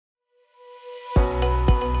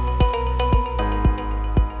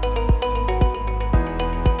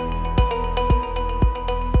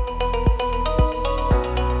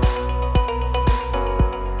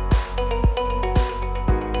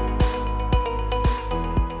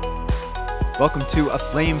Welcome to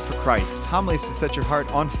Aflame for Christ, homilies to set your heart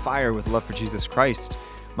on fire with love for Jesus Christ.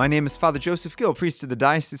 My name is Father Joseph Gill, priest of the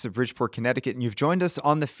Diocese of Bridgeport, Connecticut, and you've joined us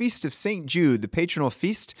on the Feast of St. Jude, the patronal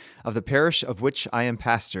feast of the parish of which I am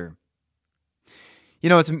pastor. You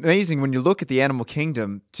know, it's amazing when you look at the animal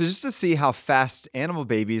kingdom to see how fast animal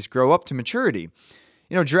babies grow up to maturity.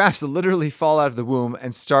 You know, giraffes literally fall out of the womb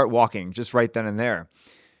and start walking just right then and there.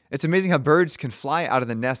 It's amazing how birds can fly out of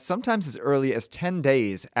the nest sometimes as early as 10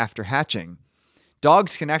 days after hatching.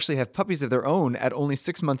 Dogs can actually have puppies of their own at only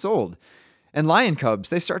 6 months old. And lion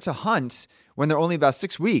cubs, they start to hunt when they're only about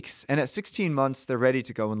 6 weeks, and at 16 months, they're ready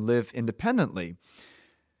to go and live independently.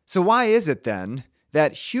 So why is it then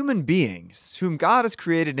that human beings, whom God has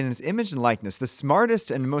created in his image and likeness, the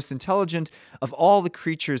smartest and most intelligent of all the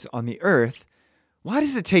creatures on the earth, why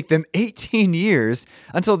does it take them 18 years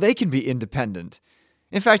until they can be independent?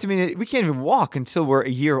 In fact, we can't even walk until we're a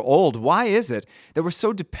year old. Why is it that we're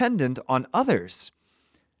so dependent on others?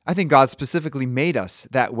 I think God specifically made us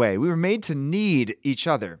that way. We were made to need each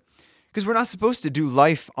other because we're not supposed to do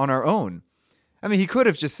life on our own. He could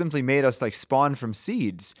have just simply made us like spawn from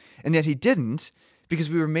seeds, and yet he didn't, because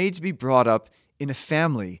we were made to be brought up in a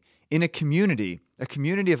family, in a community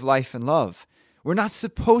of life and love. We're not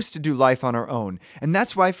supposed to do life on our own, and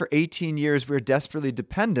that's why for 18 years we're desperately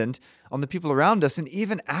dependent on the people around us, and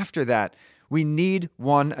even after that, we need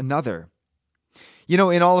one another. You know,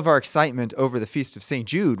 in all of our excitement over the Feast of St.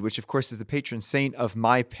 Jude, which of course is the patron saint of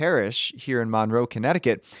my parish here in Monroe,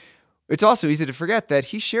 Connecticut, it's also easy to forget that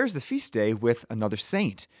he shares the feast day with another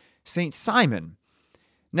saint, Saint Simon.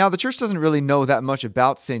 Now, the church doesn't really know that much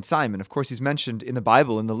about Saint Simon. Of course, he's mentioned in the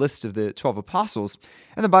Bible in the list of the 12 apostles,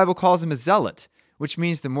 and the Bible calls him a zealot, which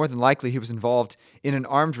means that more than likely he was involved in an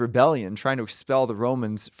armed rebellion trying to expel the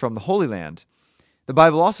Romans from the Holy Land. The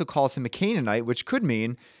Bible also calls him a Canaanite, which could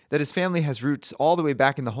mean that his family has roots all the way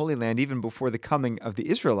back in the Holy Land, even before the coming of the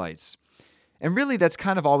Israelites. And really, that's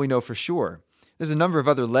kind of all we know for sure. There's a number of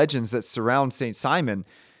other legends that surround Saint Simon,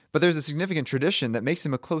 but there's a significant tradition that makes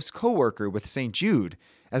him a close co-worker with Saint Jude,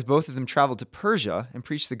 as both of them traveled to Persia and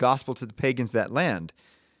preached the gospel to the pagans that land.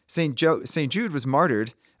 Saint Jude was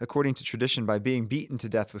martyred, according to tradition, by being beaten to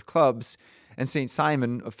death with clubs, and Saint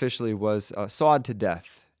Simon officially was sawed to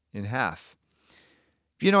death in half.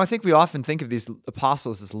 You know, I think we often think of these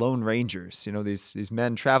apostles as lone rangers, these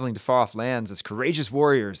men traveling to far-off lands as courageous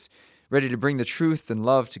warriors, ready to bring the truth and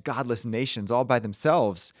love to godless nations all by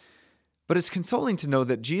themselves. But it's consoling to know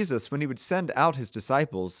that Jesus, when he would send out his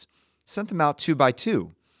disciples, sent them out 2 by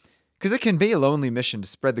 2. Because it can be a lonely mission to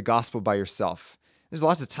spread the gospel by yourself. There's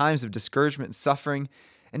lots of times of discouragement and suffering,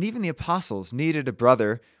 and even the apostles needed a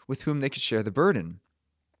brother with whom they could share the burden.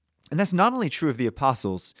 And that's not only true of the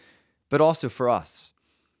apostles, but also for us.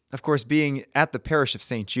 Of course, being at the parish of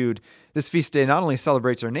St. Jude, this feast day not only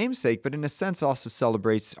celebrates our namesake, but in a sense also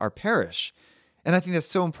celebrates our parish. And I think that's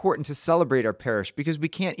so important to celebrate our parish because we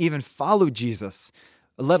can't even follow Jesus,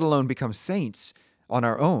 let alone become saints on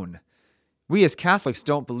our own. We as Catholics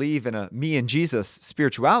don't believe in a me and Jesus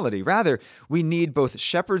spirituality. Rather, we need both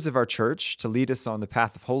shepherds of our church to lead us on the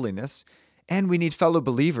path of holiness, and we need fellow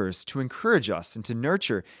believers to encourage us and to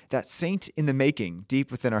nurture that saint in the making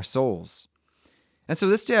deep within our souls. And so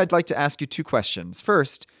this day I'd like to ask you 2 questions.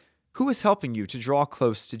 First, who is helping you to draw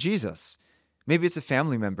close to Jesus? Maybe it's a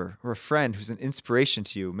family member or a friend who's an inspiration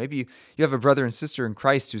to you. Maybe you have a brother and sister in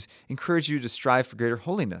Christ who's encouraged you to strive for greater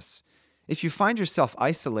holiness. If you find yourself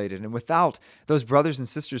isolated and without those brothers and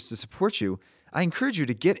sisters to support you, I encourage you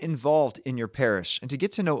to get involved in your parish and to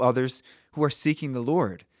get to know others who are seeking the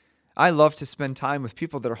Lord. I love to spend time with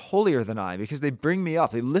people that are holier than I because they bring me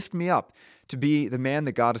up, they lift me up to be the man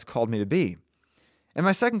that God has called me to be. And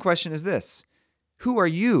my second question is this: who are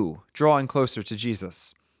you drawing closer to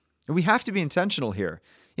Jesus? And we have to be intentional here.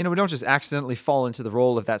 We don't just accidentally fall into the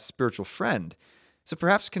role of that spiritual friend. So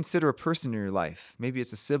perhaps consider a person in your life, maybe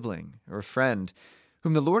it's a sibling or a friend,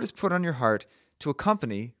 whom the Lord has put on your heart to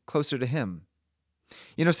accompany closer to him.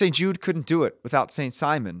 St. Jude couldn't do it without St.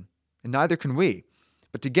 Simon, and neither can we.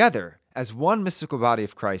 But together, as one mystical body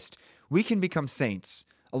of Christ, we can become saints,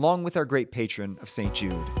 along with our great patron of St.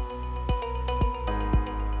 Jude.